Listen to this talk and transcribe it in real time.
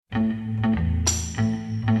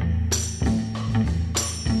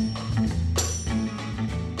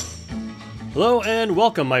Hello and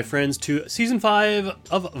welcome, my friends, to Season 5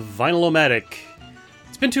 of Vinyl-O-Matic.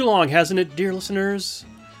 It's been too long, hasn't it, dear listeners?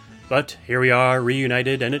 But here we are,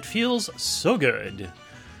 reunited, and it feels so good.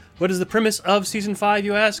 What is the premise of Season 5,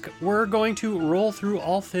 you ask? We're going to roll through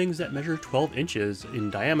all things that measure 12 inches in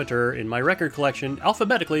diameter in my record collection,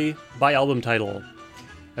 alphabetically, by album title.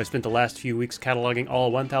 I've spent the last few weeks cataloging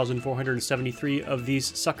all 1,473 of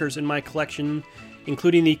these suckers in my collection,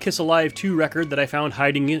 including the Kiss Alive 2 record that I found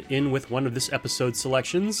hiding in with one of this episode's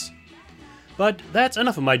selections. But that's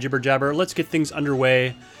enough of my jibber-jabber, let's get things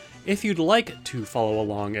underway. If you'd like to follow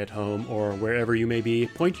along at home or wherever you may be,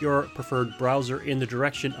 point your preferred browser in the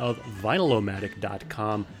direction of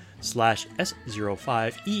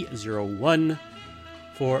vinylomatic.com/S05E01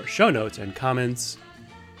 for show notes and comments.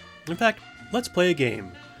 In fact, let's play a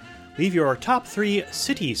game. Leave your top 3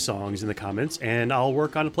 city songs in the comments, and I'll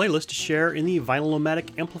work on a playlist to share in the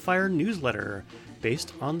Vinyl-O-Matic Amplifier newsletter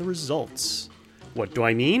based on the results. What do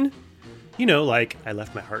I mean? You know, like I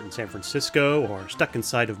left my heart in San Francisco, or stuck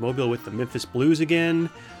inside of Mobile with the Memphis Blues again,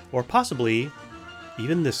 or possibly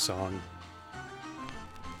even this song.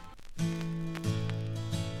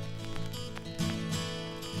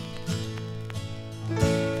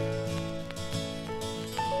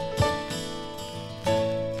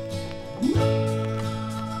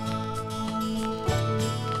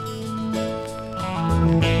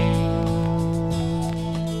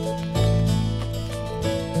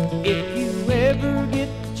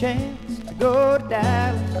 Chance to go to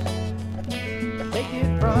Dallas, take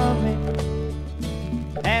it from me,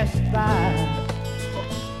 pass it by,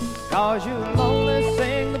 'cause you'll only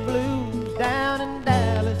sing the blues down in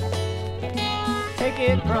Dallas. Take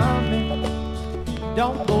it from me,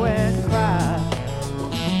 don't go and cry.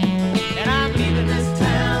 And I'm leaving this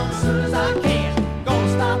town as soon as I can, gonna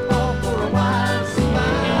stop off for a while, see my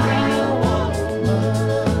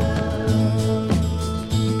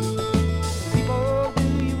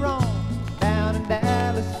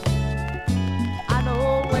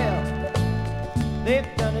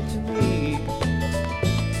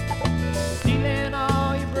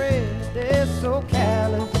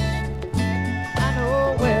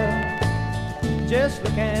just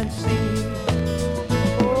look and see.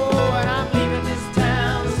 Oh, and I'm leaving this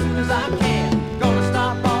town as soon as I can. Gonna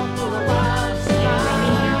stop off for a while, see my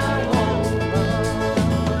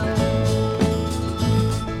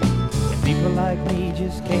and people like me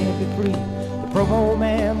just can't be free. The promo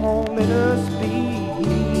man won't let us be.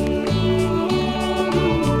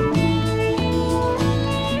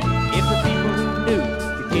 If the people who knew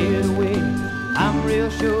could get away, I'm real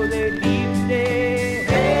sure they'd leave today.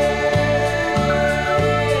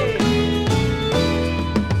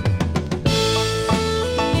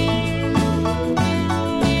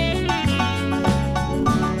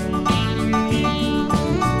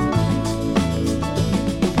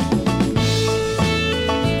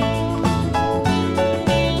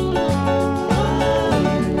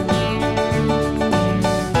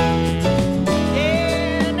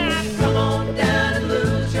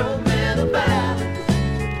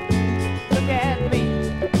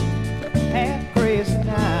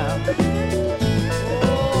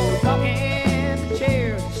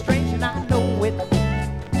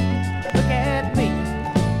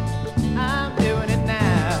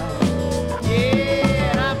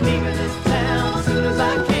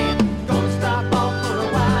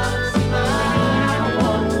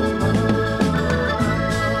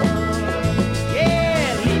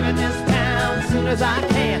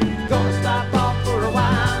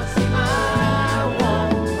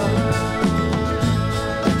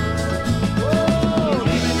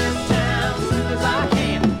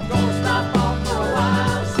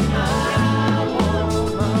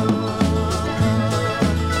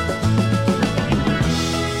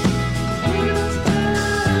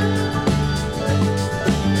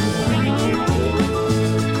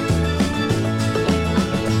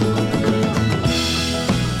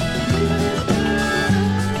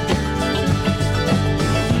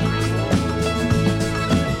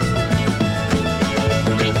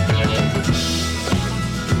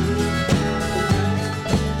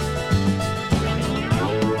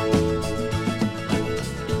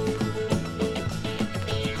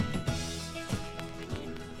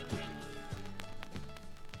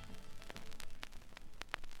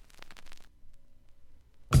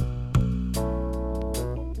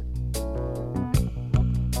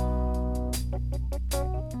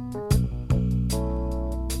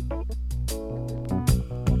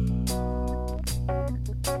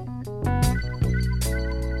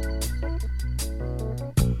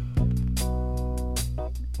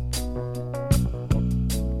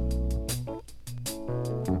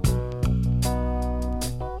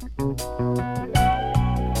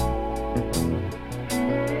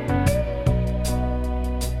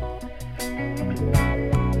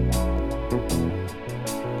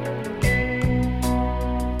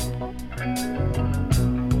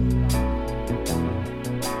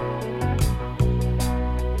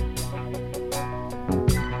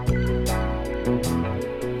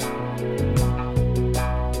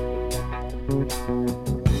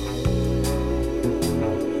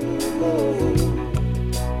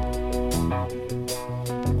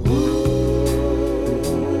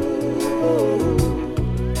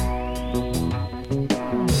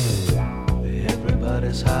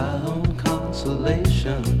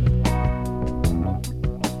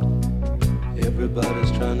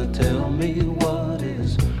 tell me what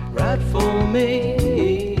is right for me.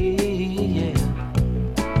 Yeah.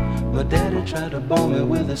 My daddy tried to bore me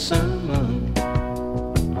with a sermon,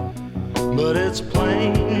 but it's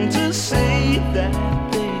plain to see that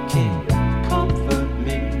they can't comfort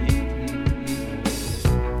me.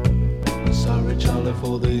 Sorry, Charlie,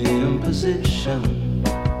 for the imposition.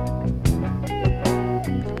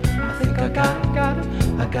 I think I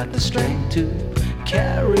got the strength to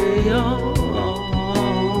carry on.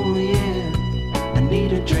 Yeah, I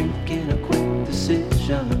need a drink and a quick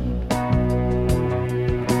decision.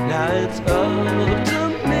 Now it's up to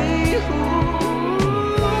me who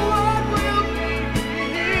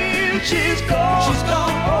she's gone. She's gone.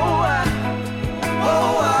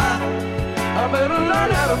 I better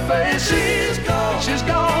learn how to face it. She's gone. She's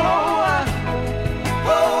gone.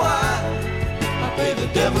 I pay the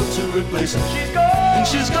devil to replace her. She's gone. And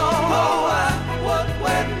she's gone. What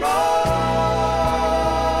went wrong?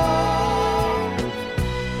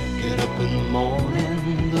 Get up in the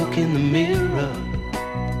morning, look in the mirror.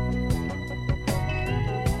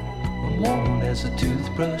 I'm worn as a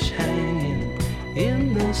toothbrush hanging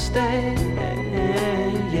in the stand,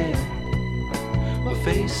 yeah. My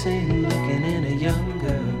face ain't looking any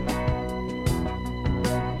younger.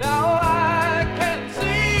 Now I can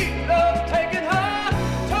see love taking her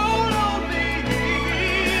toll on me.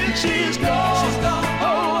 She's gone. She's gone.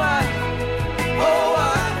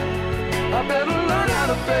 I better learn how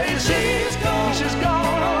to face it. She's gone. She's gone.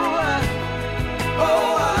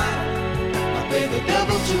 I pay the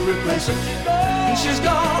devil to replace her. She's gone. She's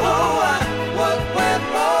gone. What went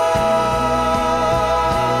wrong?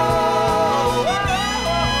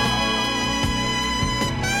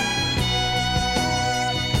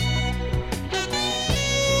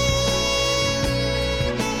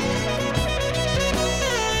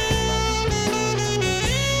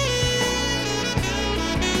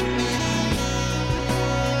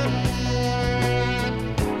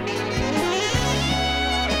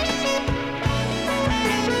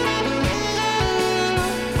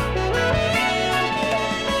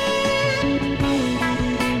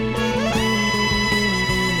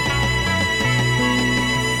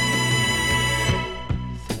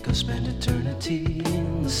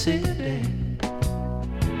 In the city,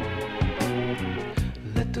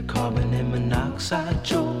 let the carbon and monoxide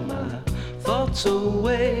choke my thoughts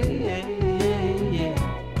away.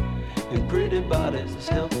 And pretty bodies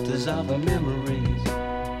help dissolve the memories.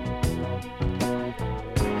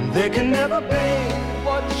 They can never be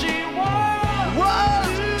what she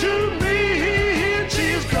was to me.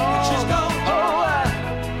 She's gone. She's gone.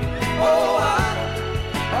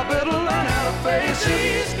 I better learn how to face it.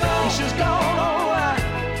 She's gone.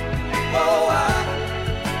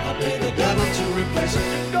 I pay the devil to replace her.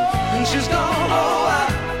 And she's gone.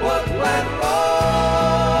 What went wrong?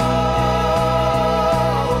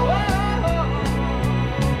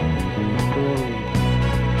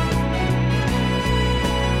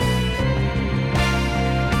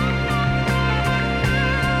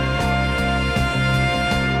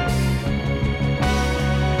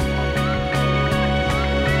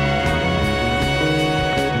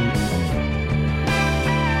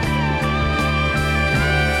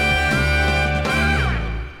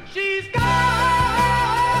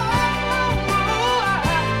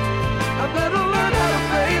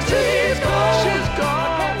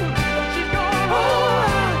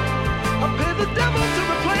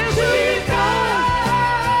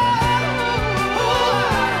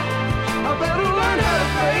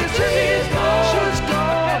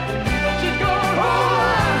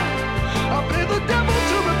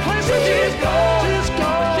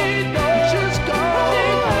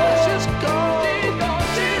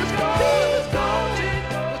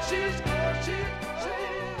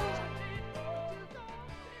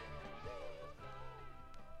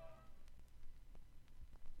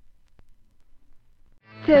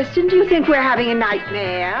 Thurston, do you think we're having a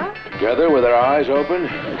nightmare? Together with our eyes open?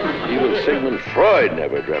 Even Sigmund Freud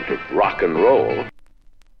never dreamt of rock and roll.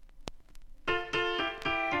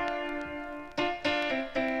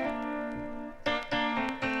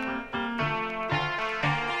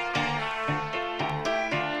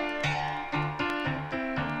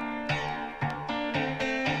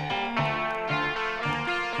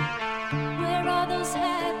 Where are those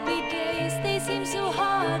happy days? They seem so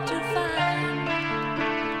hard to find.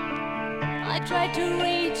 I tried to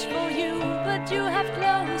reach for you, but you have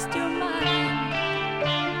closed your mind.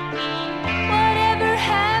 Whatever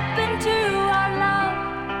happened to our love?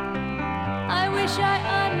 I wish I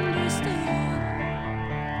understood.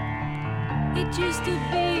 It used to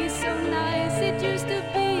be so nice, it used to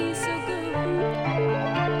be so good.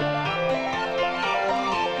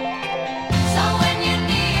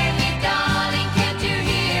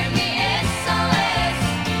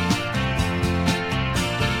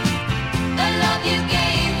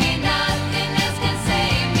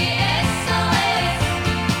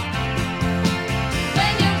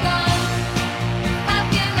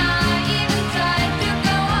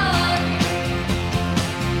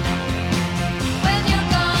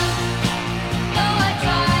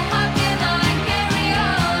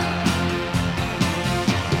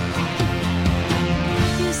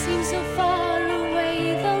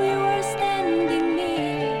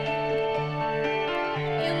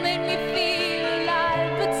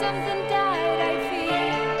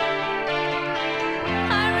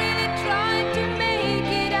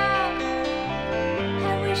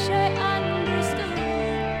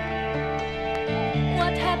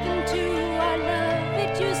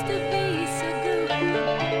 used to be so good.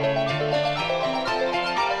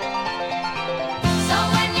 So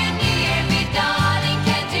when you're near me, darling,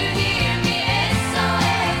 can't you hear me?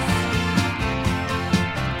 SOS.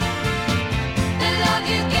 The love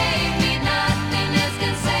you gave me, nothing else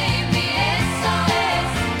can save me.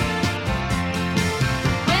 SOS.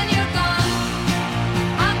 When you're gone,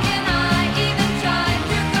 how can I even try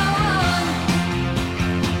to go on?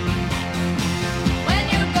 When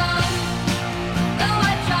you're gone, though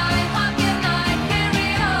I try, how can I carry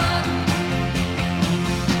on?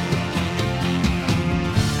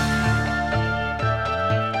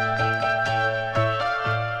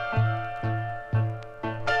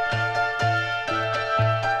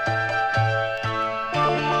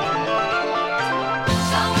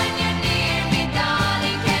 So when you're near me,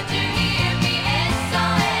 darling, can't you hear me?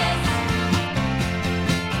 SOS.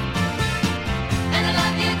 And the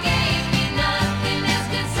love you gave me, nothing else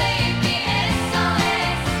can save me.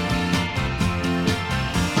 SOS.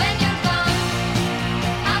 When you're gone,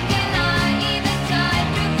 how can I even try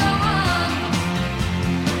to go on?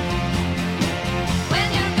 When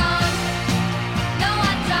you're gone, though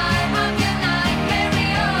I try, how can I carry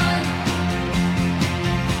on?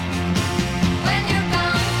 When you're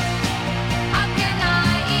gone, how can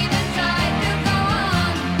I even try to go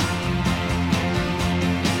on?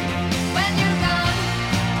 When you're gone,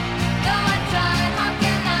 though I try, how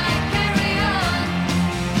can I carry on?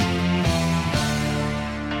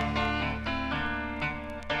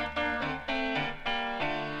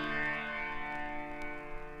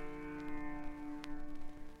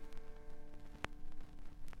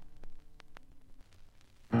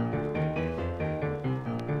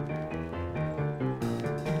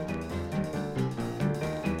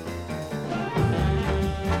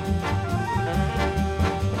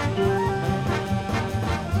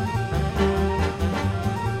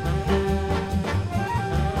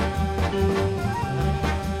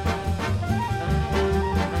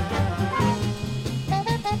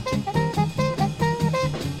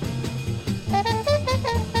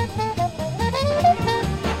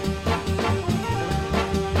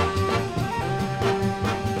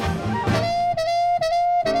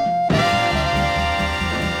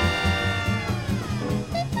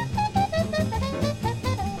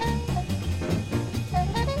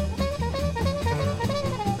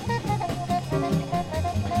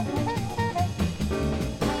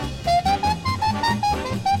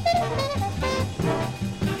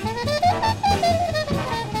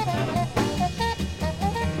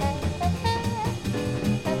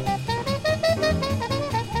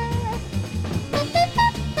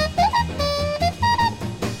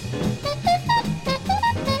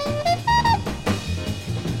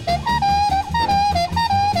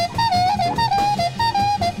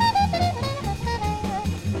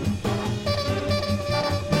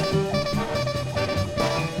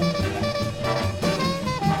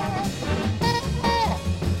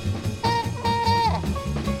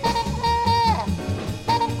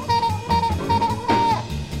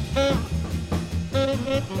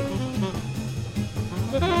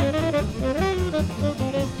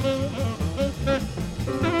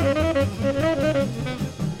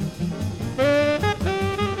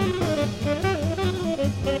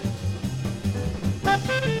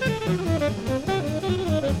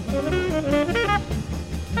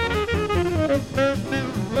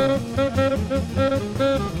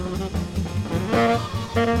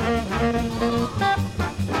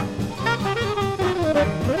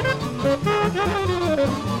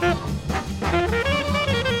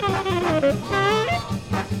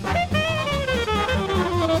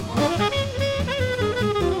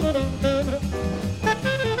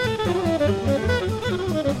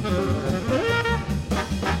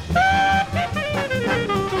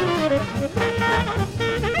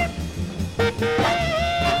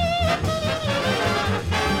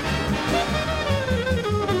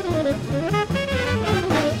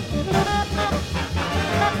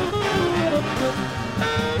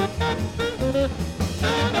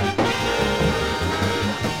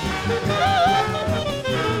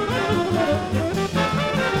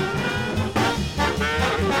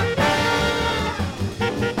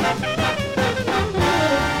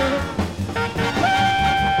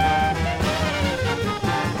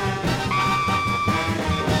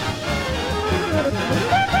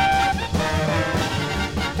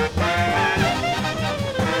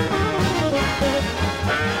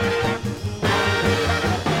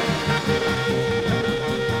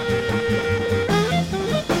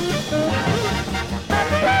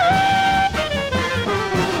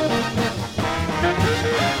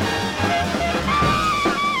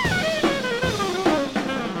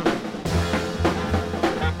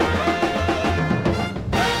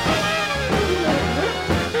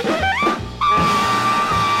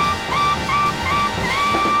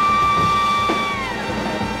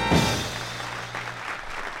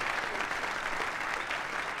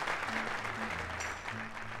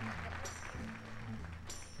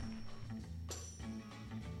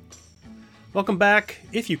 Welcome back.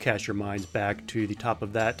 If you cast your minds back to the top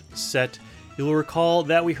of that set, you'll recall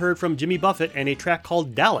that we heard from Jimmy Buffett and a track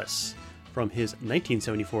called Dallas from his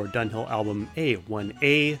 1974 Dunhill album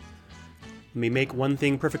A1A. Let me make one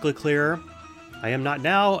thing perfectly clear. I am not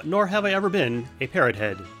now, nor have I ever been, a Parrot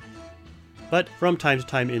Head. But from time to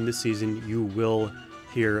time in this season, you will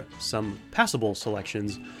hear some passable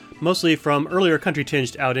selections, mostly from earlier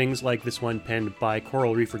country-tinged outings like this one penned by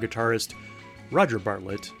Coral Reefer guitarist Roger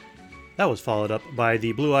Bartlett. That was followed up by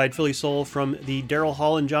the Blue-Eyed Philly Soul from the Daryl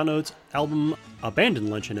Hall and John Oates album Abandoned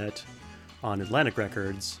Luncheonette on Atlantic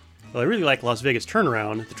Records. Well, I really like Las Vegas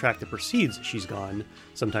Turnaround, the track that precedes She's Gone.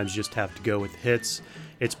 Sometimes you just have to go with the hits.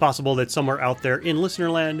 It's possible that somewhere out there in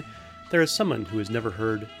listenerland, there is someone who has never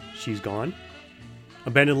heard She's Gone.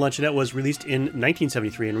 Abandoned Luncheonette was released in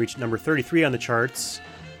 1973 and reached number 33 on the charts.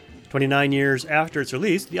 29 years after its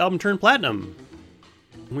release, the album turned platinum.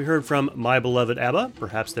 We heard from My Beloved ABBA,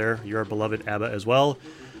 perhaps they're your beloved ABBA as well.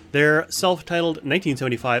 Their self-titled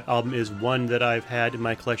 1975 album is one that I've had in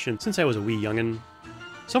my collection since I was a wee youngin'.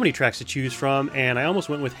 So many tracks to choose from, and I almost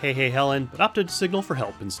went with Hey Hey Helen, but opted to signal for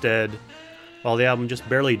help instead. While the album just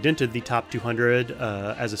barely dented the top 200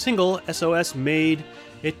 as a single, SOS made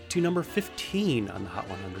it to number 15 on the Hot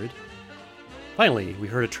 100. Finally, we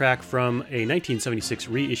heard a track from a 1976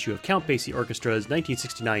 reissue of Count Basie Orchestra's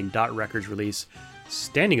 1969 Dot Records release,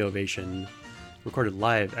 Standing Ovation. Recorded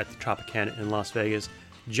live at the Tropicana in Las Vegas,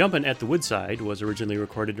 Jumpin' at the Woodside was originally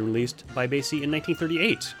recorded and released by Basie in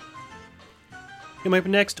 1938. Coming up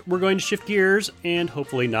next, we're going to shift gears and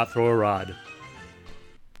hopefully not throw a rod.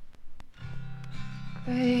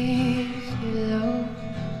 Praise you, Lord.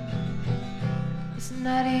 It's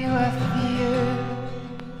not you I fear.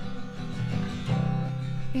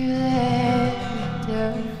 You let me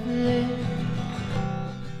down,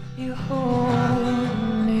 you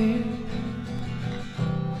hold me.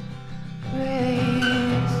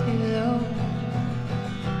 Praise you, Lord.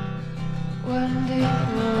 One day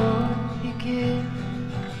won't begin.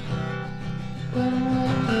 When will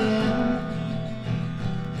it end?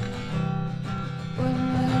 When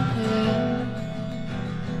will it end?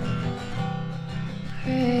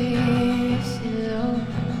 Praise you, Lord.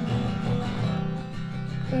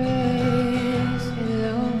 Praise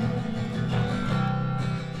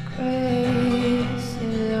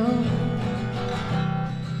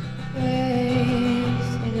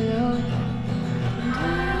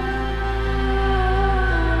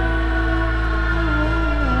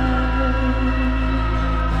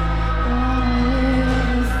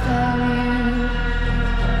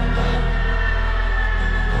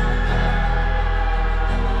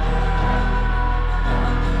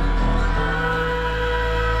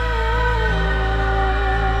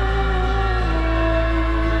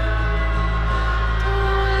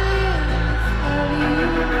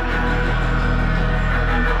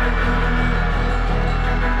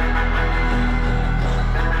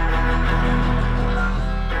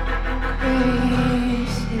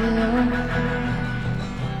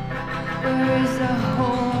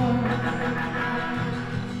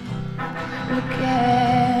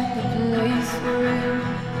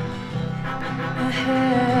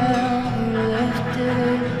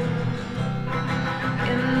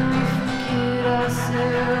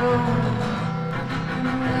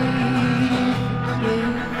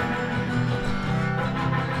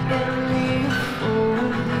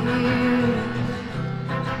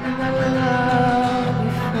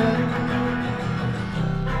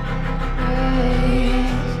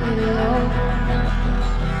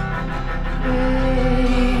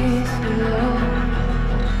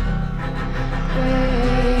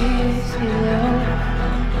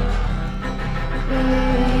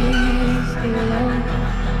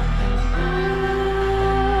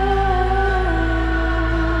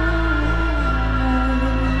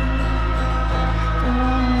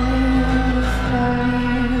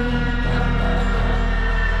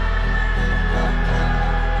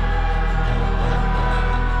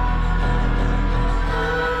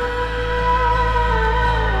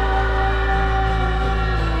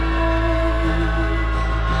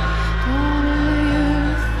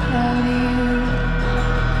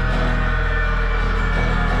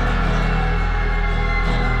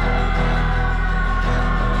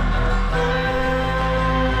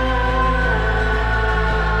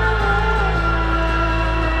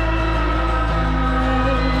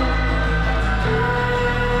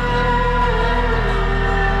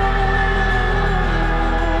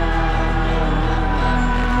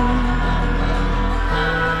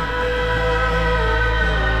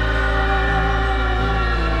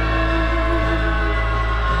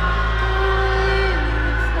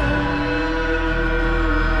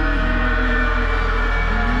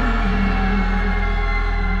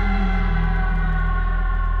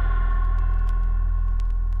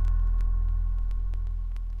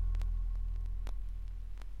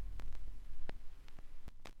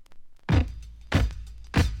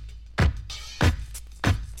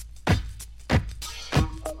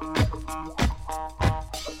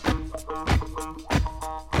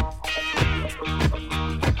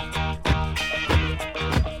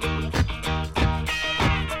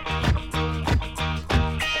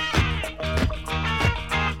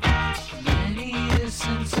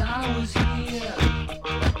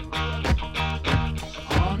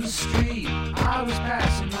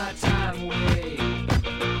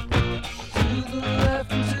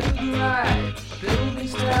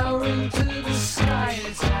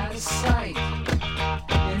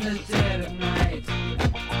the dead of night.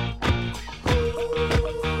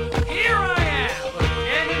 Here I am,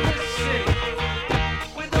 again in the city,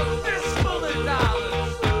 with a fistful of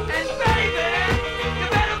dollars. And baby, you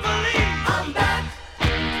better believe I'm back,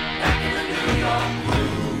 back in the New York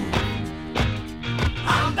groove.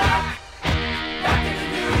 I'm back, back in the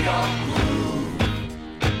New York groove.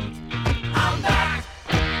 I'm back,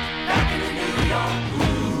 back in the New York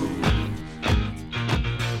groove.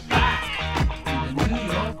 Back in the New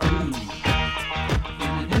York groove.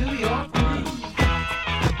 In the New York groove.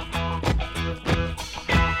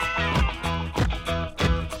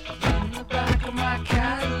 In the back of my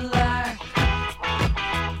Cadillac,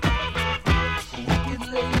 a wicked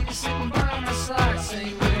lady sitting by my side,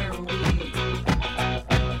 saying, where are we?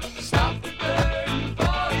 Stop at Third and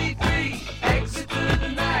 43, exit to the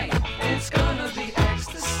night. It's gonna be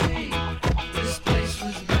ecstasy. This place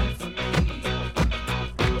was meant for me.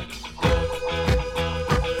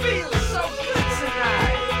 I'm feeling so good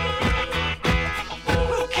tonight.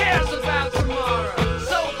 Who cares about tomorrow?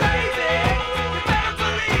 So baby, you better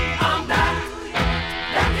believe I'm back,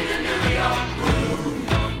 back in the New York groove.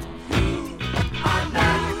 I'm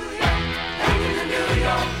back, back in the New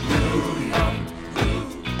York groove.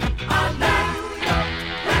 I'm back,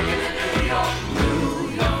 back in the New York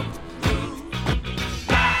groove.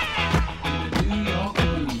 Back in the New York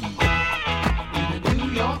groove. In the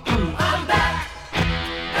New York groove. I'm back,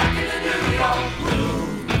 back in the New York groove.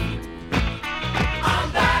 I'm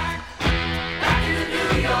back, back in the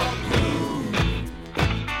New York groove.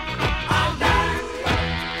 I'm back,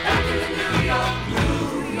 back in the New York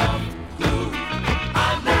groove.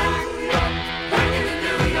 I'm back, back in the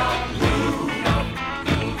New York groove.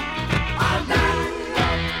 I'm back,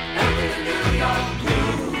 back in the New York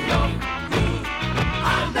groove.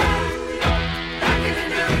 I'm back, back in the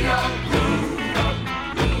New York groove.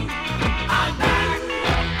 I'm back,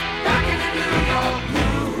 back in the New York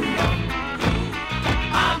groove.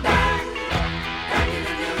 I'm back, back in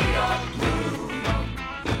the New York groove.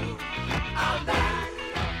 I'm back,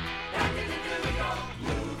 back in the New York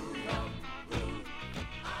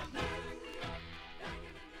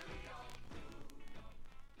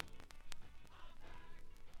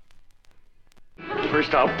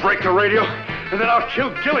First I'll break the radio, and then I'll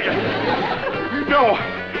kill Gilligan. No,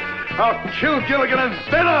 I'll kill Gilligan, and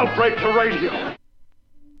then I'll break the radio.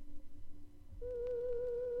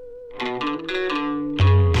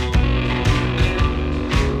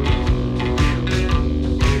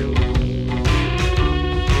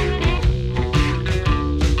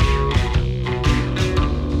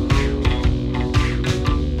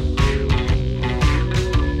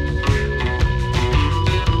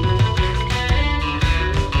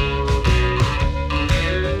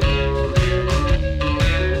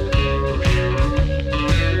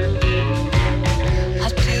 How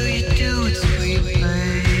do you do it, sweet babe?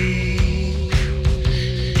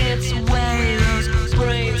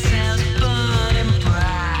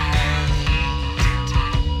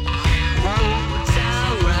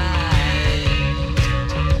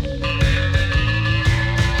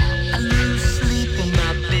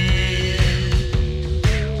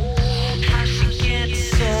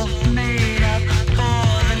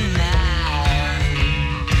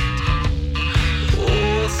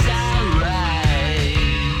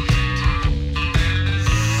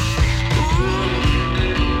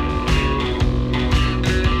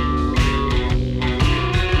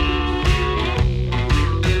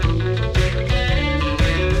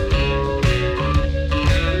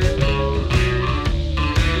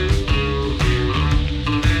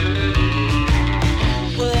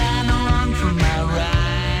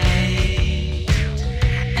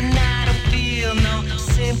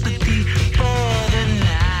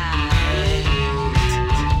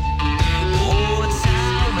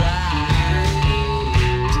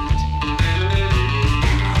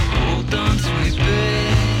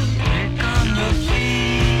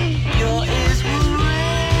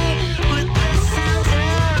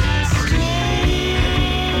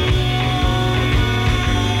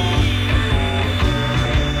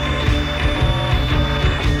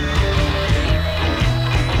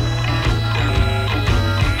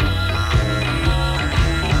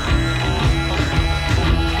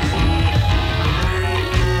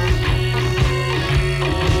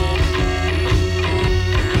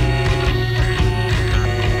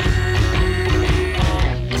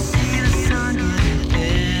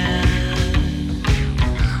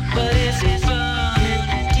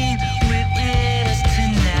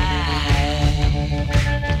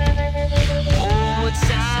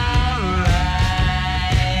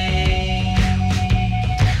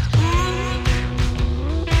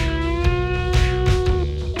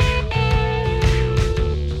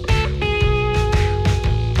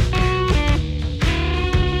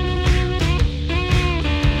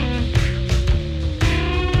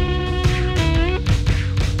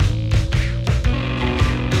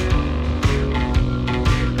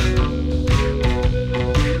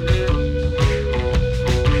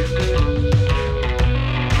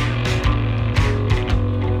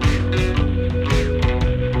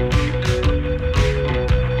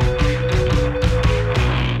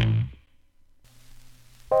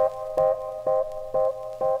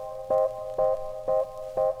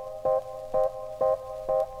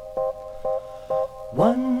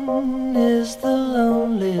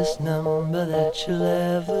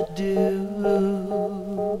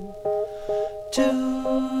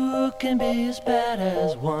 Two can be as bad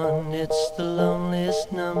as one. It's the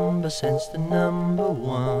loneliest number since the number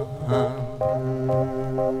one.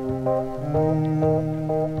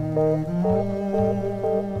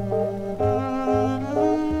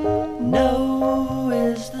 No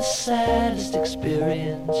is the saddest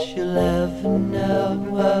experience you'll ever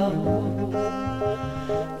know.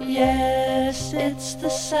 Yes, it's the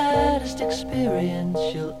saddest experience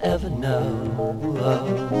you'll ever know.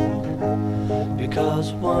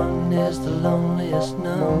 Because one is the loneliest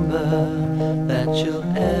number that you'll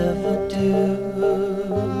ever do.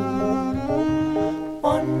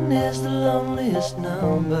 One is the loneliest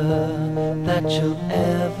number that you'll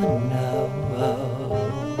ever know.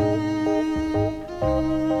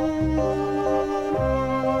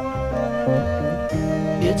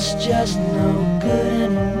 It's just no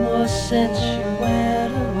good anymore since you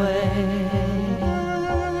went away.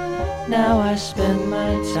 Now I spend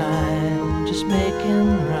my time just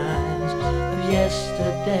making rhymes of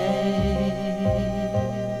yesterday.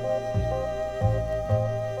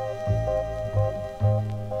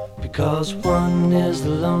 Because one is the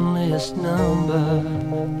loneliest number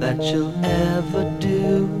that you'll ever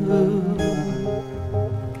do.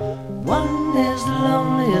 One is the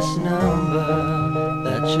loneliest number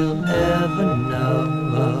that you'll ever know.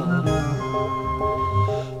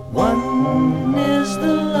 One is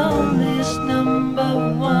the loneliest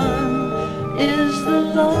number. One is the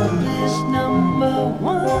loneliest number.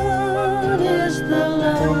 One is the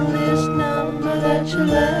loneliest number that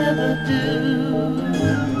you'll ever do.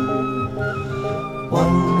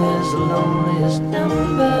 One is the loneliest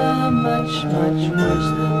number, much, much worse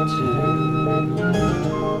than two.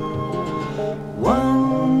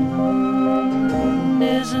 One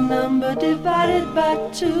is a number divided by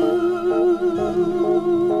two.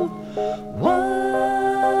 One.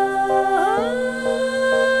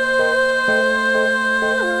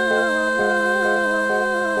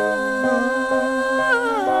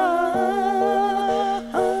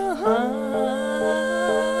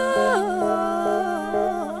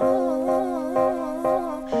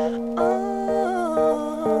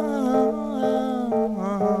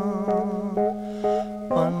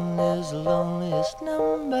 One is the loneliest number.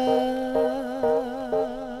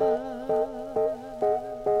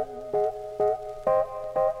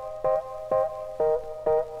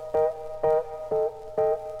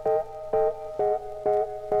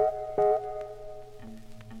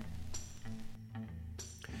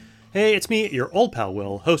 Hey, it's me, your old pal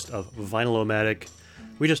Will, host of Vinyl-O-Matic.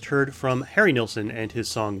 We just heard from Harry Nilsson and his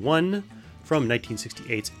song One from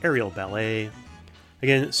 1968's Aerial Ballet.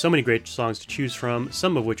 Again, so many great songs to choose from,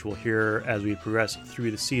 some of which we'll hear as we progress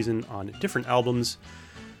through the season on different albums.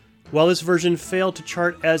 While this version failed to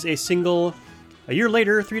chart as a single, a year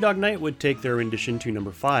later, Three Dog Night would take their rendition to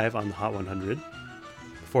number 5 on the Hot 100.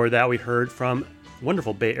 Before that, we heard from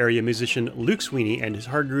wonderful Bay Area musician Luke Sweeney and his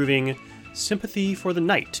hard-grooving Sympathy for the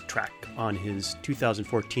Night track on his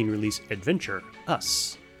 2014 release Adventure,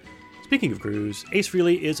 Us. Speaking of grooves, Ace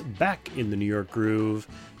Frehley is back in the New York groove,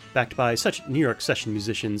 backed by such New York session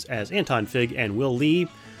musicians as Anton Fig and Will Lee.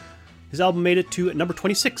 His album made it to number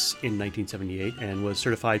 26 in 1978 and was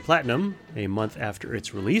certified platinum a month after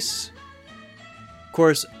its release. Of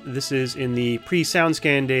course, this is in the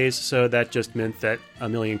pre-SoundScan days, so that just meant that 1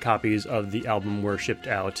 million copies of the album were shipped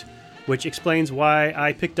out, which explains why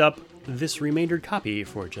I picked up this remaindered copy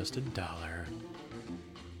for just $1.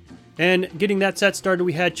 And getting that set started,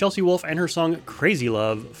 we had Chelsea Wolfe and her song Crazy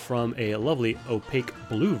Love from a lovely opaque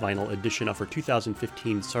blue vinyl edition of her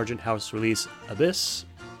 2015 Sargent House release, Abyss.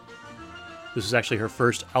 This was actually her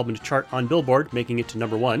first album to chart on Billboard, making it to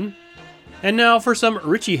number 1. And now for some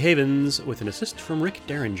Richie Havens with an assist from Rick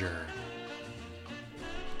Derringer.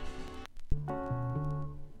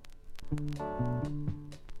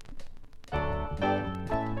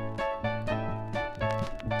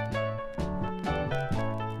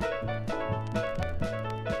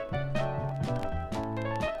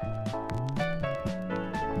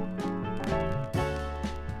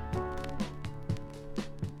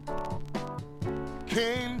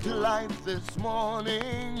 Came to life this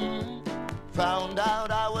morning, found out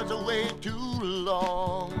I was away too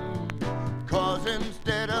long. 'Cause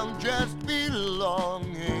instead of just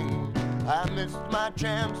belonging, I missed my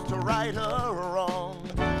chance to right a wrong.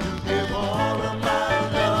 To give all of my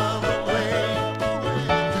love away,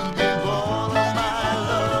 to give all of my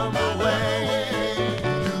love away,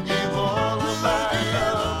 to give all of my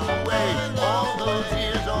love away. All those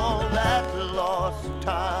years, all that lost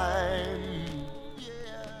time.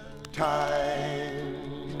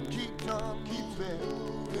 Time keeps on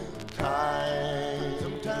moving. Time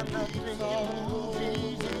sometimes I think it moves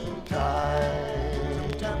easy. Time.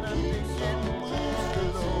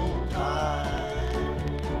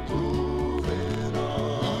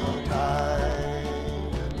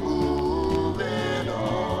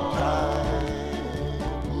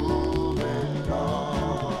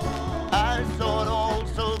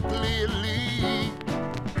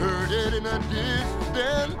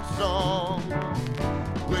 song.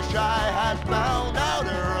 Wish I had found out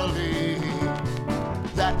early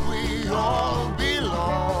that we all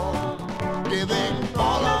belong, giving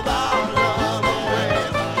all of our love away,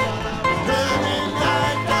 turning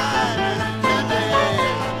night into day,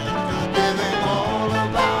 giving all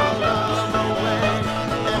of our love away,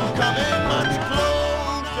 and coming much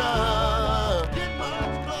closer,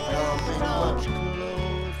 coming much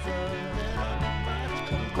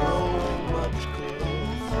closer, growing much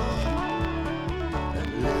closer,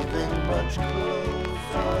 and living much closer,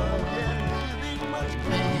 living much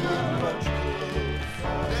closer,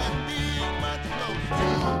 and being much closer,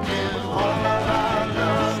 to give all of our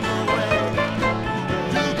love away,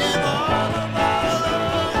 to give all of our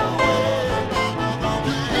love away, to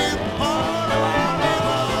give all of our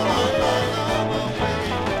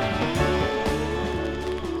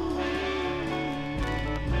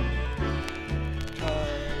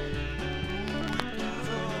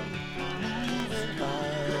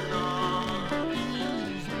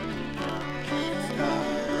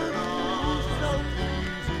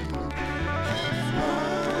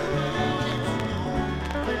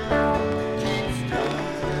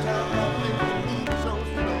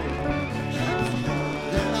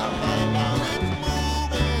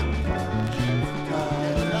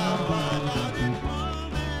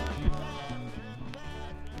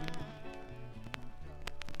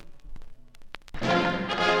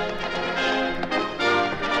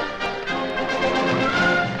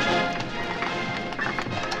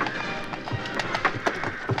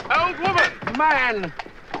Old woman!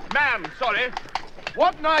 Ma'am, sorry.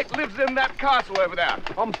 What knight lives in that castle over there?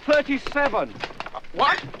 I'm 37.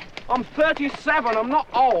 What? I'm 37. I'm not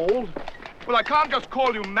old. Well, I can't just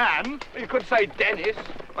call you man. You could say Dennis.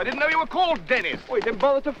 I didn't know you were called Dennis. Well, you didn't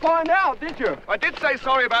bother to find out, did you? I did say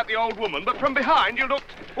sorry about the old woman, but from behind you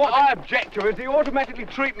looked... What I object to is they automatically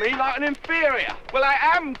treat me like an inferior. Well, I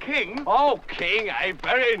am king. Oh, king, eh?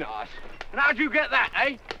 Very nice. And how'd you get that,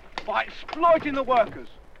 eh? By exploiting the workers.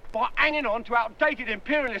 By hanging on to outdated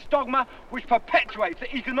imperialist dogma which perpetuates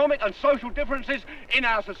the economic and social differences in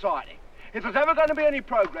our society. If there's ever going to be any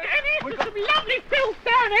progress... Dennis, there's some lovely filth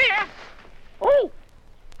down here. Oh,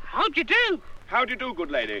 how'd you do? How do you do,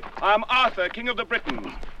 good lady? I am Arthur, King of the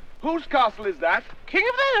Britons. Whose castle is that? King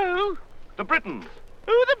of the who? The Britons.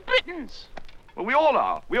 Who are the Britons? Well, we all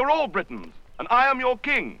are. We are all Britons. And I am your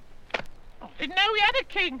king. Didn't know we had a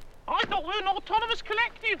king. I thought we were an autonomous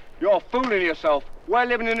collective. You're fooling yourself. We're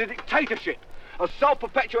living in a dictatorship. A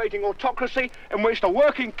self-perpetuating autocracy in which the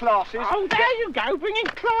working classes... Oh, there you go, bringing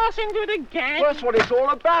class into it again. Well, that's what it's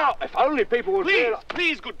all about. If only people would Please, realise...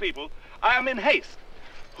 please, good people. I am in haste.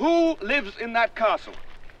 Who lives in that castle?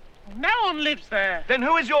 No one lives there. Then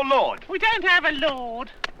who is your lord? We don't have a lord.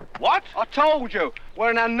 What? I told you,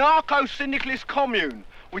 we're an anarcho-syndicalist commune.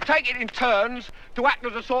 We take it in turns to act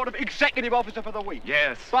as a sort of executive officer for the week.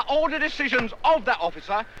 Yes. But all the decisions of that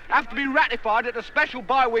officer have to be ratified at a special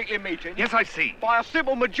bi-weekly meeting. Yes, I see. By a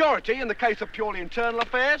simple majority in the case of purely internal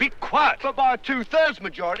affairs. Be quiet. But by a 2/3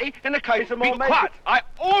 majority in the case of more... Be quiet. I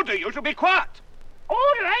order you to be quiet.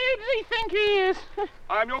 Order, who does he think he is?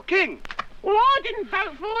 I am your king. Well, I didn't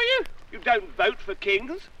vote for you. You don't vote for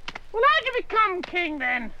kings. Well, how'd you become king,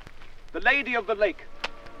 then? The Lady of the Lake,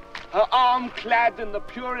 her arm clad in the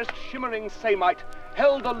purest shimmering samite,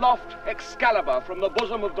 held aloft Excalibur from the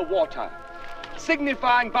bosom of the water,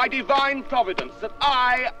 signifying by divine providence that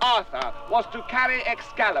I, Arthur, was to carry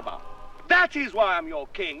Excalibur. That is why I'm your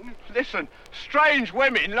king. Listen, strange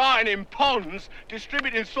women lying in ponds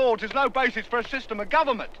distributing swords is no basis for a system of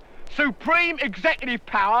government. Supreme executive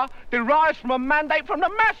power derives from a mandate from the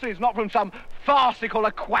masses, not from some farcical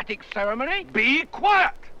aquatic ceremony. Be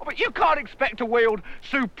quiet! Oh, but you can't expect to wield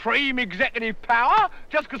supreme executive power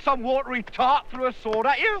just because some watery tart threw a sword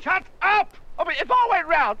at you. Shut up! I mean, if I went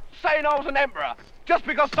round saying I was an emperor, just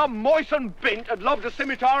because some moistened bint had lobbed a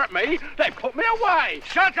scimitar at me, they'd put me away.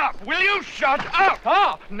 Shut up! Will you shut up?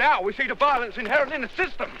 Ah, now we see the violence inherent in the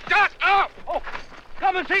system. Shut up! Oh,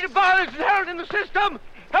 come and see the violence inherent in the system.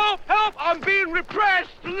 Help, help, I'm being repressed.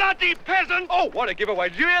 Bloody peasant! Oh, what a giveaway.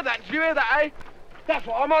 Did you hear that? Did you hear that, eh? That's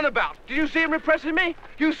what I'm on about. Did you see him repressing me?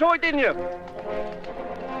 You saw it, didn't you?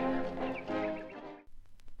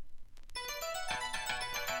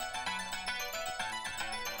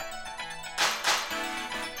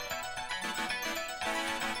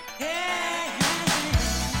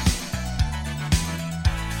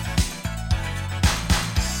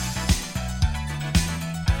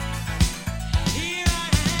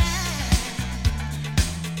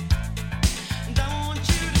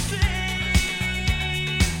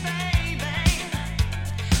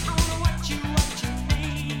 What you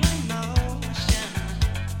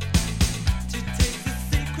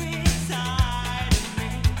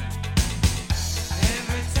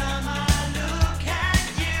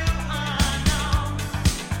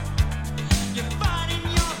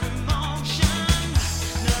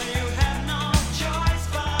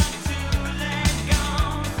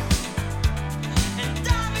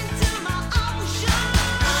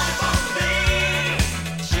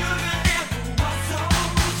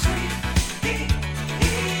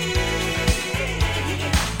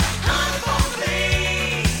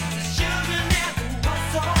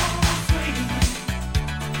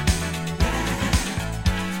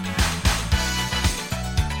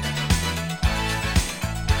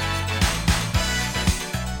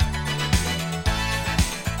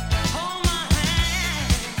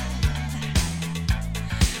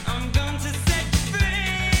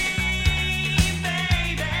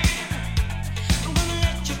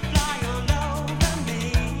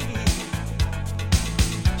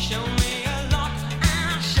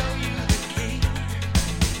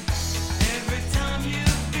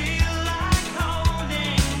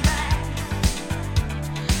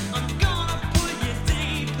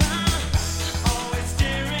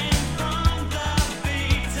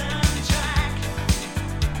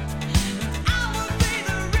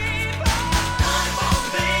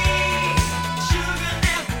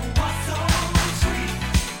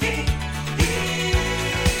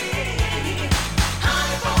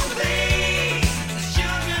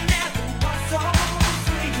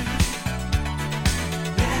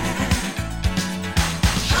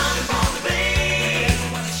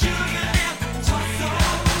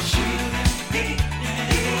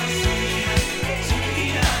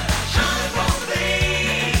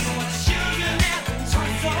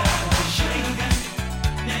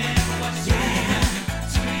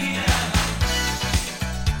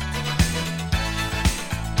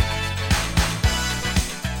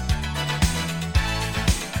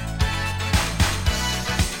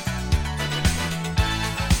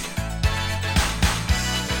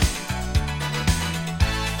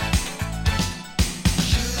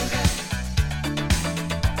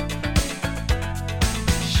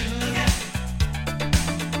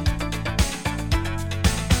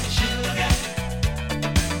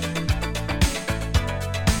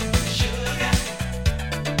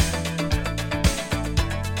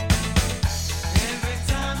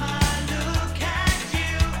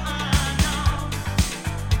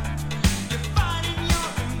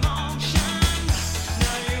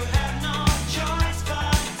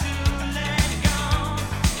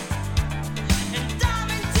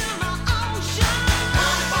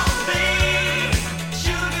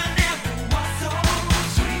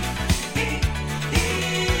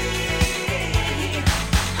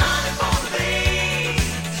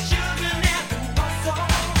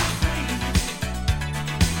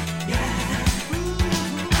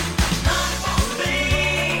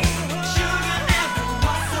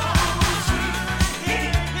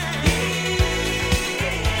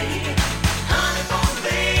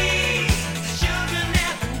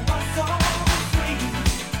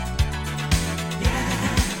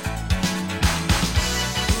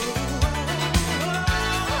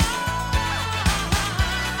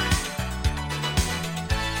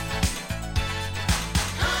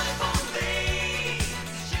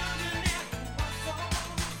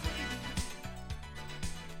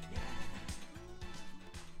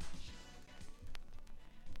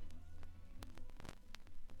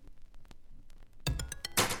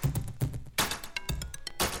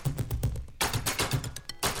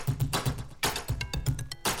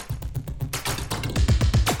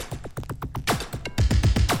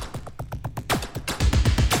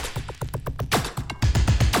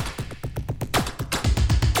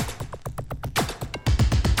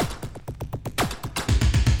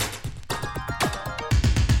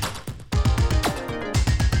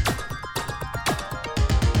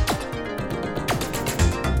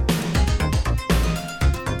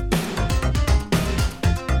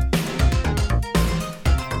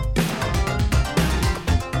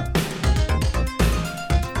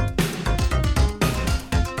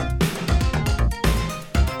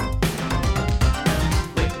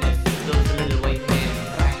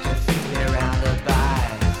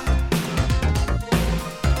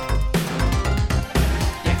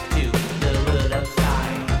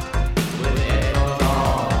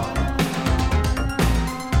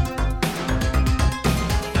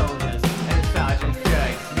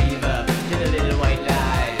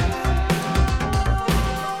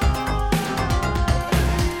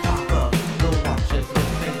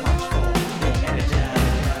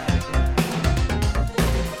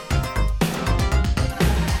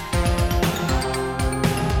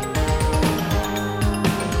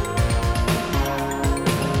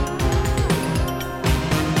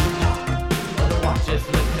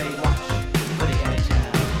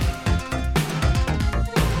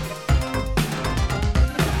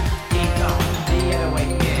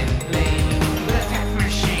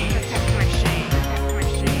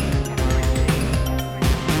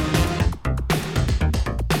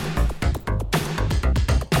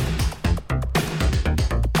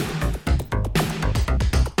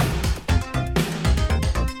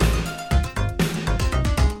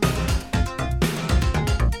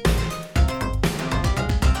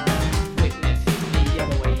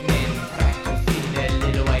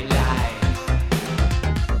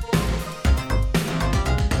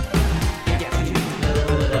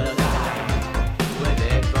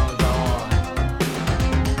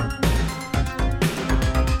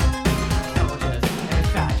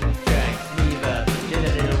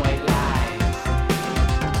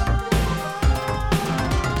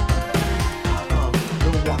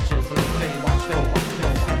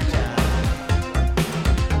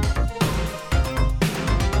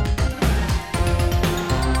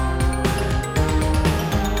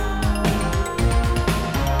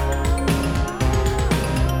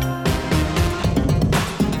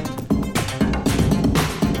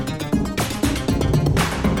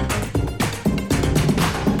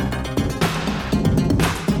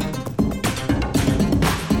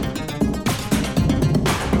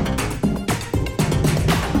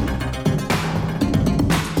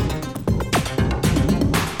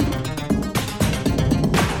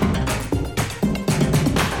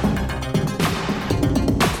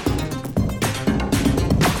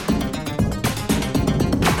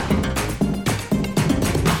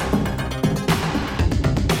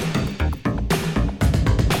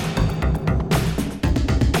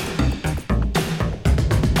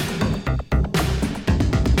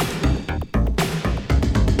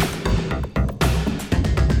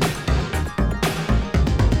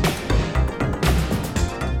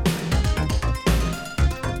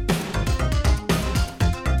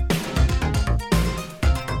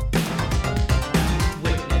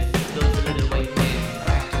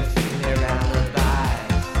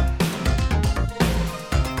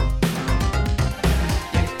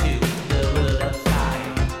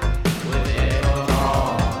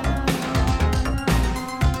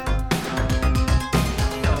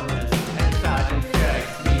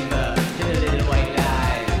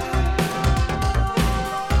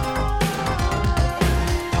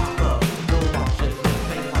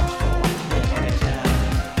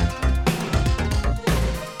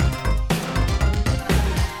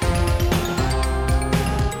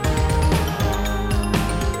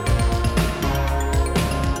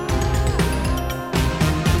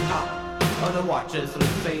watches,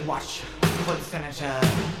 let's say watch for the senator.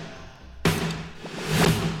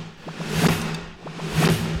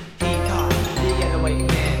 He caught the other way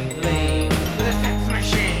man playing with a sex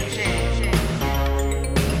machine.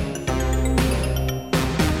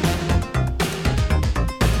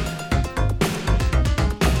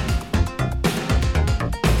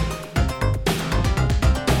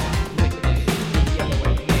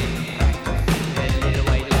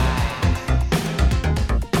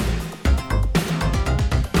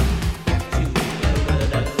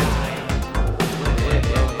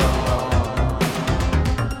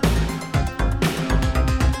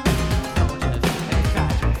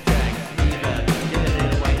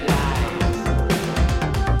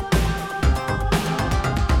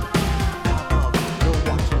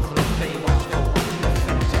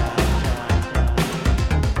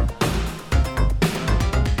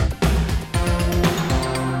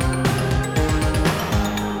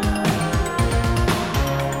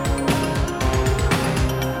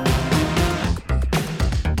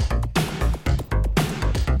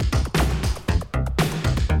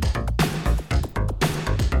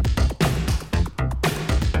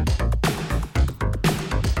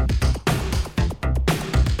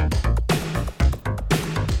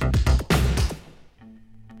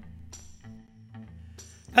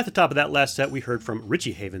 At the top of that last set, we heard from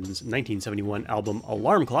Richie Havens' 1971 album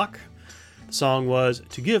Alarm Clock. The song was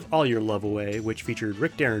To Give All Your Love Away, which featured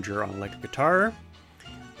Rick Derringer on electric guitar.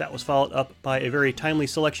 That was followed up by a very timely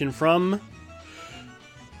selection from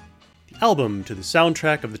the album to the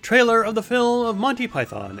soundtrack of the trailer of the film of Monty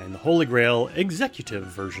Python and the Holy Grail executive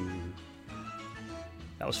version.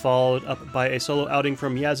 That was followed up by a solo outing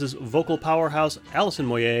from Yaz's vocal powerhouse Alison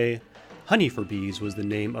Moyet. Honey for Bees was the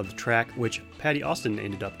name of the track, which Patty Austin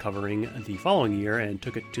ended up covering the following year and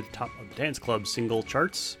took it to the top of the dance club single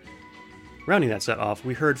charts. Rounding that set off,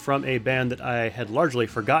 we heard from a band that I had largely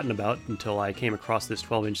forgotten about until I came across this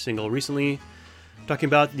 12-inch single recently, talking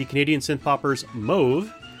about the Canadian synth-poppers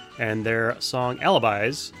Mauve and their song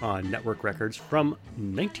Alibis on Network Records from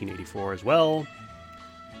 1984 as well.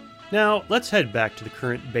 Now, let's head back to the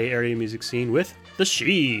current Bay Area music scene with the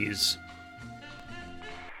Shees.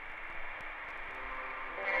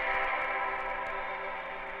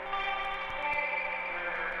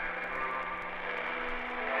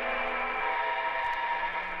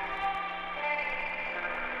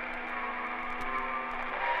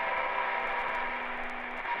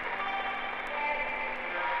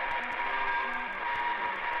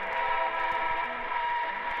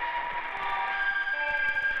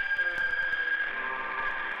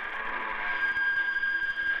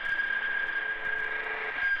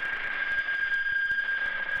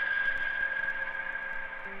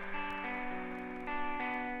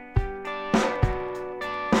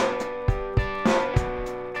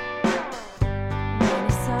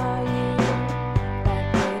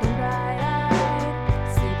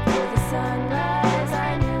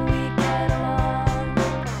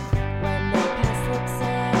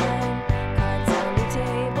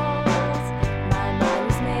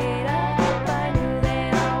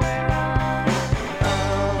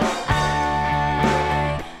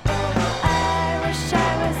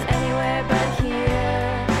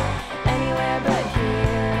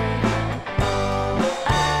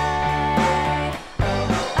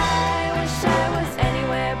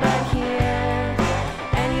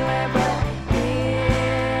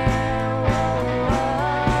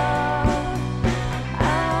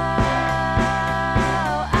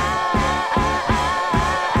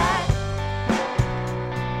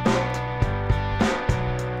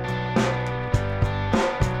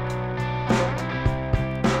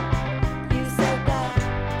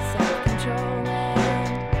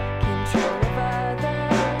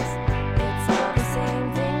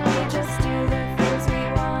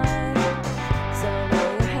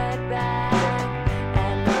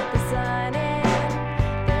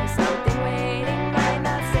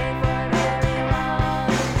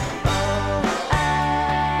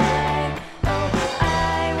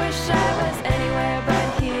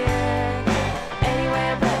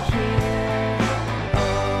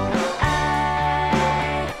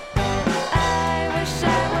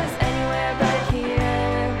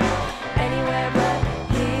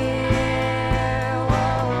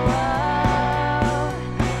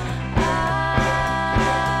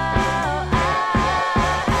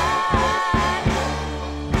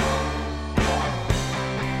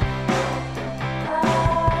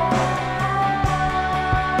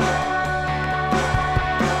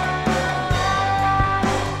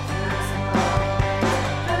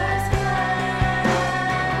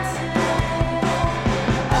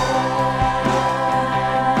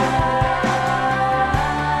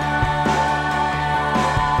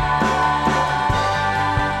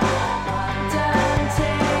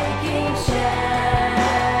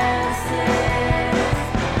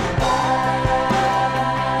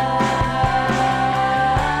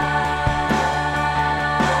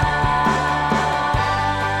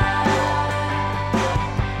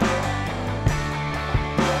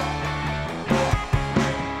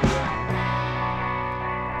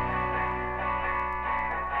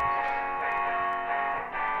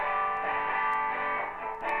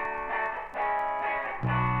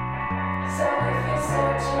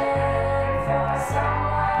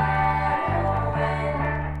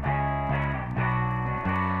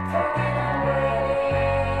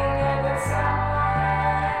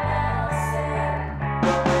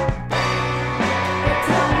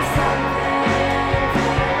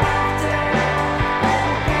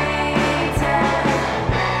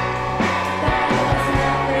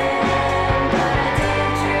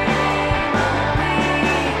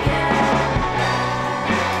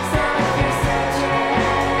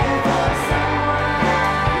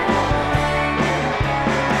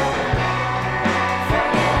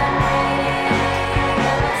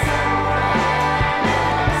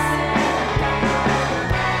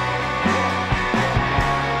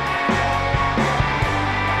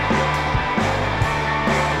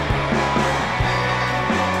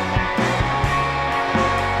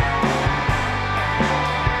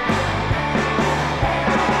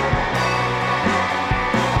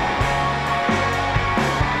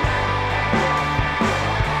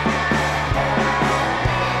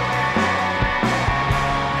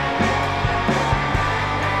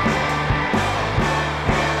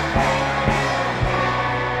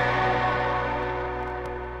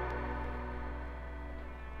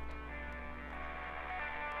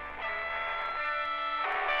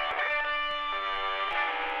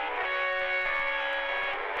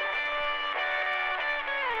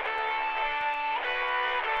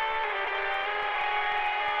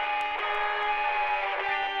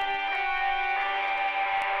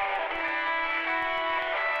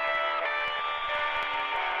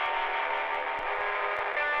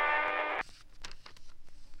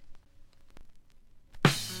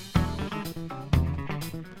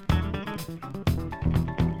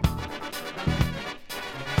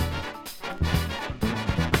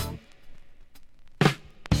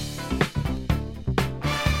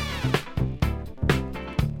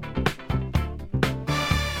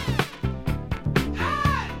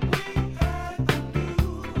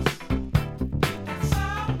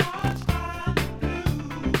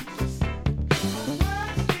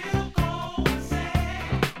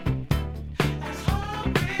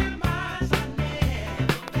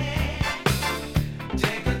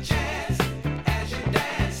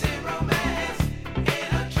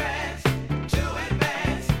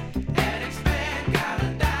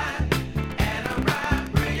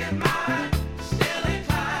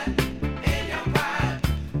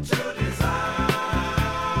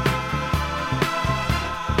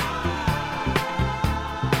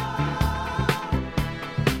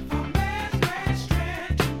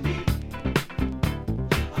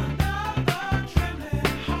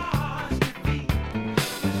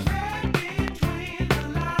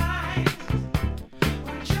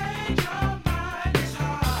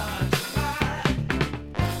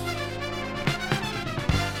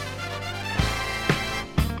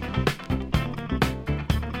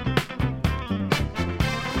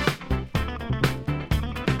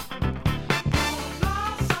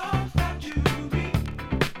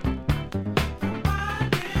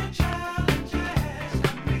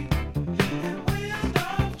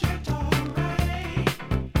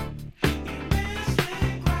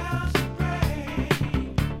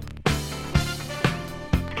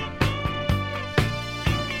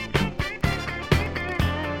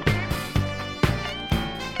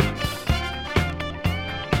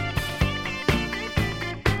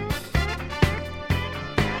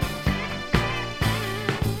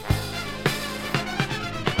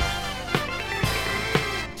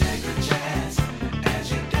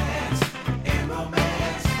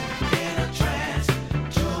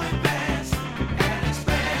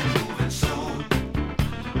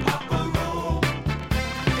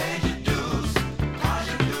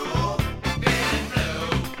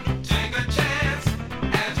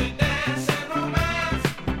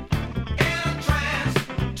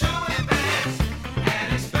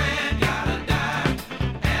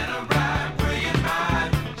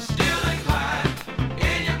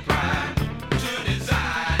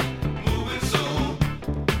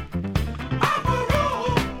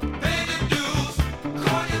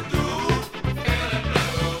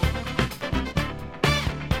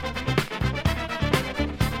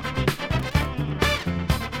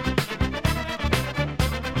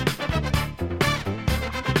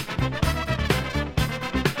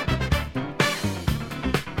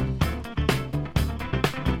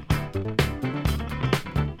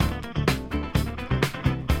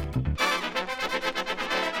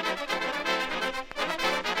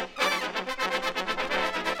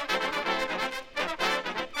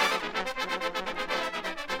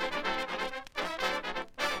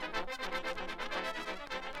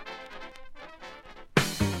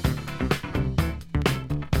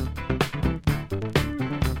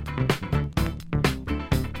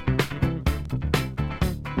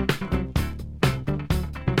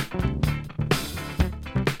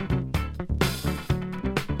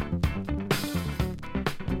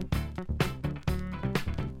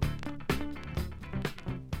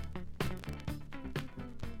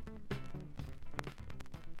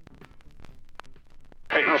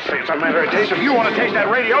 say it's a matter of taste. If you want to taste that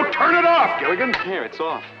radio, turn it off, Gilligan. Here, it's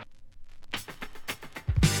off.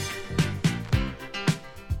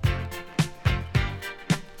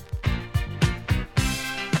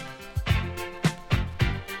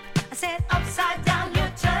 I said upside down,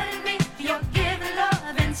 you're turning me. You're giving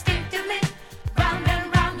love instinctively. Round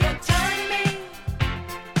and round, you're turning me.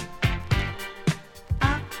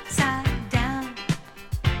 Upside down,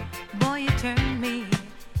 boy, you turn me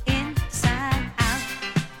inside out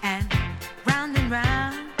and round and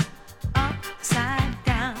round. Upside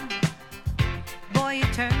down, boy, you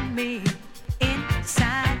turn me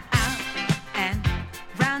inside out and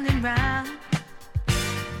round.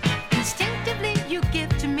 Instinctively, you give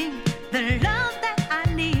to me the love that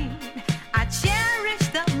I need. I cherish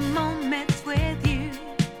the moments with you.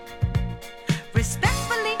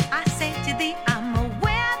 Respectfully, I say to thee, I'm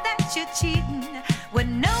aware that you're cheating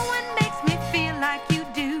when no one makes me feel like you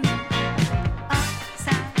do.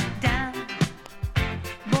 Upside down,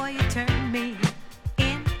 boy, you turn me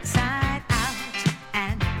inside out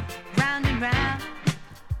and round.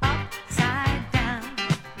 Upside down,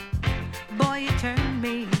 boy, you turn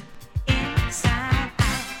me inside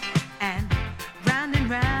out and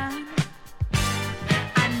round.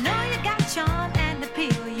 I know you got charm and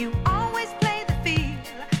appeal. You always play the field.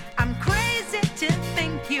 I'm crazy to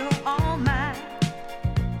think you're all mine.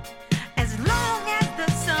 As long as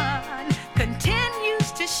the sun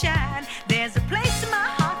continues to shine, there's a place in my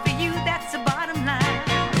heart for you. That's the bottom line.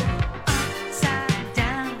 Upside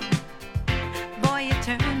down, boy, you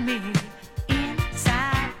turn me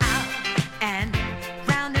inside out and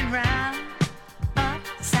round.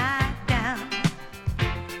 Upside down,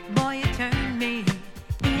 boy, you turn me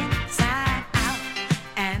inside out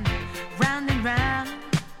and round.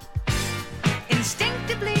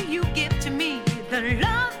 Instinctively, you give to me the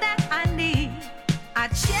love that I need. I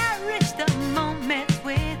cherish the moments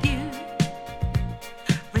with you.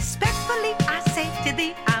 Respectfully, I say to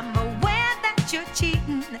thee, I'm aware that you're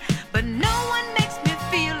cheating, but no one makes me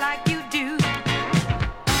feel like you do.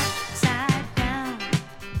 Upside down,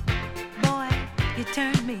 boy, you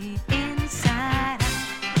turn me inside out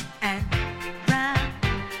and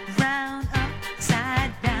round.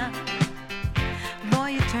 Upside down, boy,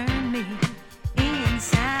 you turn me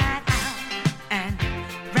inside out and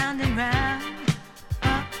round.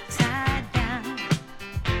 Upside down,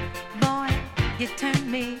 boy, you turn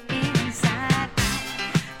me inside out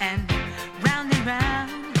and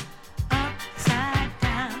round. Upside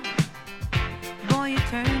down, boy, you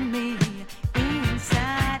turn me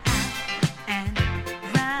inside out and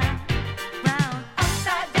round.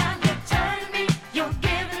 Upside down, you turn me. You're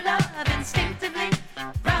giving love instinctively.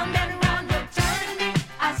 Round and round, you're turning me.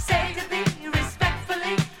 I say to thee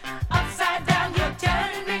respectfully. Upside down, you're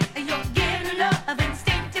turning me. You're giving love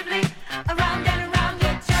instinctively. Around and around,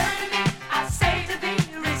 you're turning me. I say to thee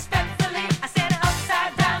respectfully. I said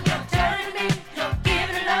upside down, you're turning me. You're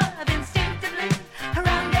giving love instinctively.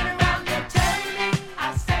 Around and around, you're turning me.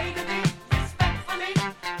 I say to thee respectfully.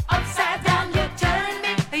 Upside down, you're turning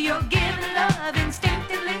me. You're giving love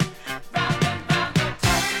instinctively. Round and round, you're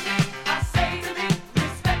turning me. I say to thee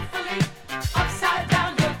respectfully. Upside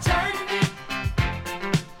down, you're turning me.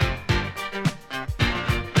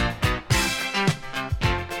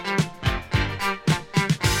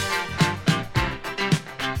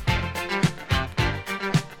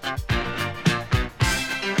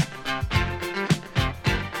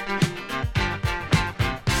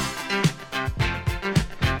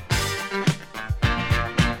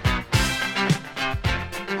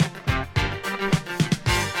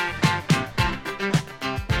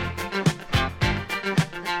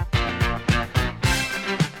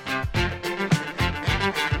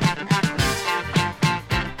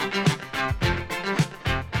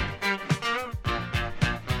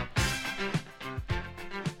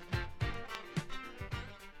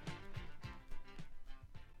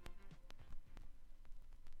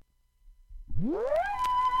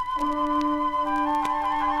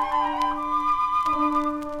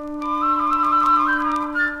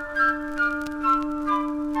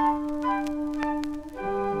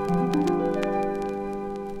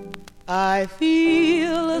 I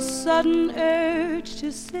feel a sudden urge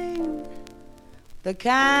to sing the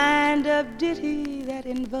kind of ditty that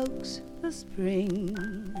invokes the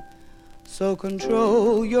spring. So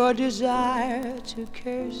control your desire to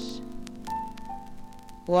curse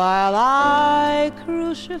while I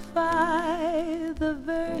crucify the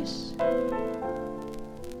verse.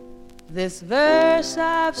 This verse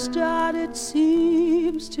I've started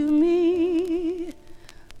seems to me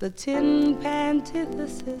the tin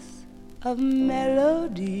pantithesis of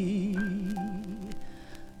melody.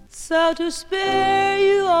 So to spare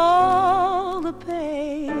you all the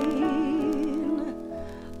pain,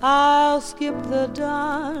 I'll skip the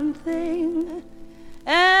darn thing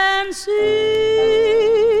and sing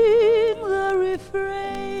the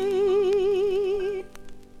refrain.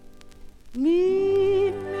 Me,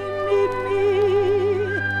 me, me, me,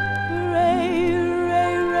 ray,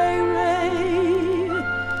 ray, ray, ray,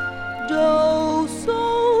 do,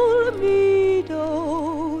 sol, mi,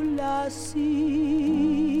 do, la, si.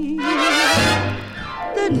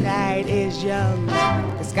 The night is young,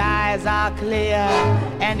 the skies are clear,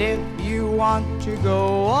 and if you want to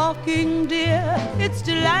go walking, dear, it's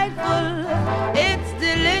delightful, it's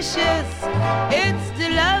delicious, it's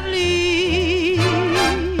lovely.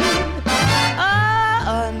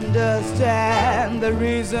 I understand the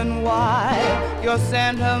reason why you're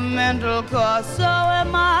sentimental, 'cause so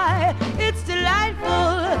am I. It's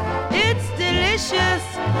delightful, it's delicious,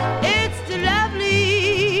 it's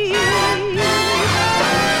lovely.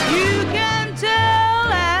 You can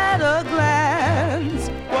tell at a glance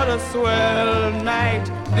what a swell night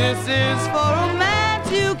this is for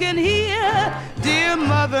romance. You can hear dear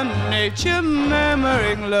Mother Nature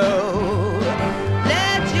murmuring low.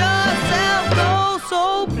 Let yourself go,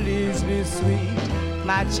 so please be sweet,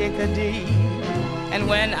 my chickadee. And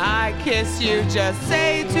when I kiss you, just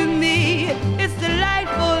say to me, it's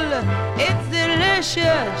delightful, it's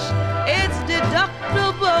delicious, it's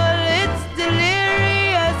deductible, it's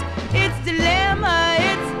delirious, it's dilemma,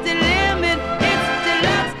 it's delimit, it's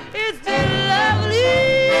deluxe, it's delovely.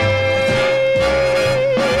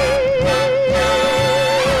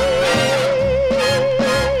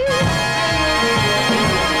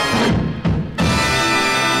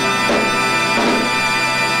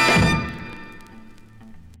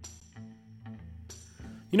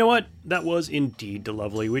 You know what? That was indeed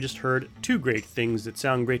lovely. We just heard two great things that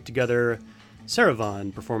sound great together. Sarah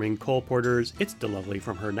Vaughan performing Cole Porter's It's Lovely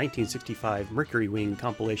from her 1965 Mercury Wing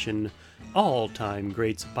compilation, All Time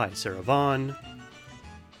Greats by Sarah Vaughan.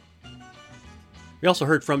 We also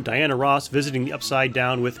heard from Diana Ross visiting the Upside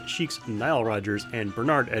Down with Chic's Nile Rodgers and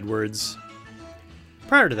Bernard Edwards.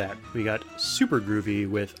 Prior to that, we got super groovy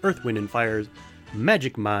with Earth, Wind & Fire's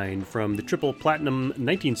Magic Mind from the triple platinum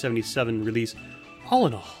 1977 release All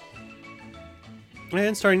in All.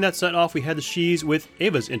 And starting that set off, we had the She's with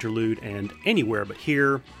Ava's Interlude and Anywhere But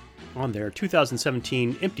Here on their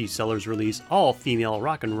 2017 Empty Cellars release, all-female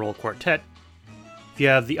rock and roll quartet. If you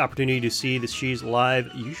have the opportunity to see the She's live,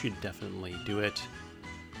 you should definitely do it.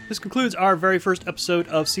 This concludes our very first episode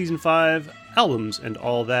of Season 5, Albums and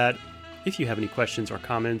All That. If you have any questions or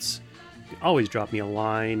comments, you can always drop me a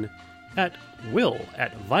line at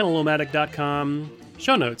will@vinylomatic.com.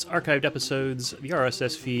 Show notes, archived episodes, the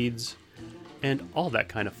RSS feeds, and all that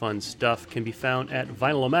kind of fun stuff can be found at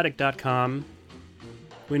vinylomatic.com.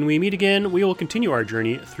 When we meet again, we will continue our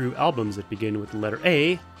journey through albums that begin with the letter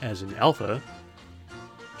A, as in Alpha.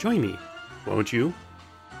 Join me, won't you?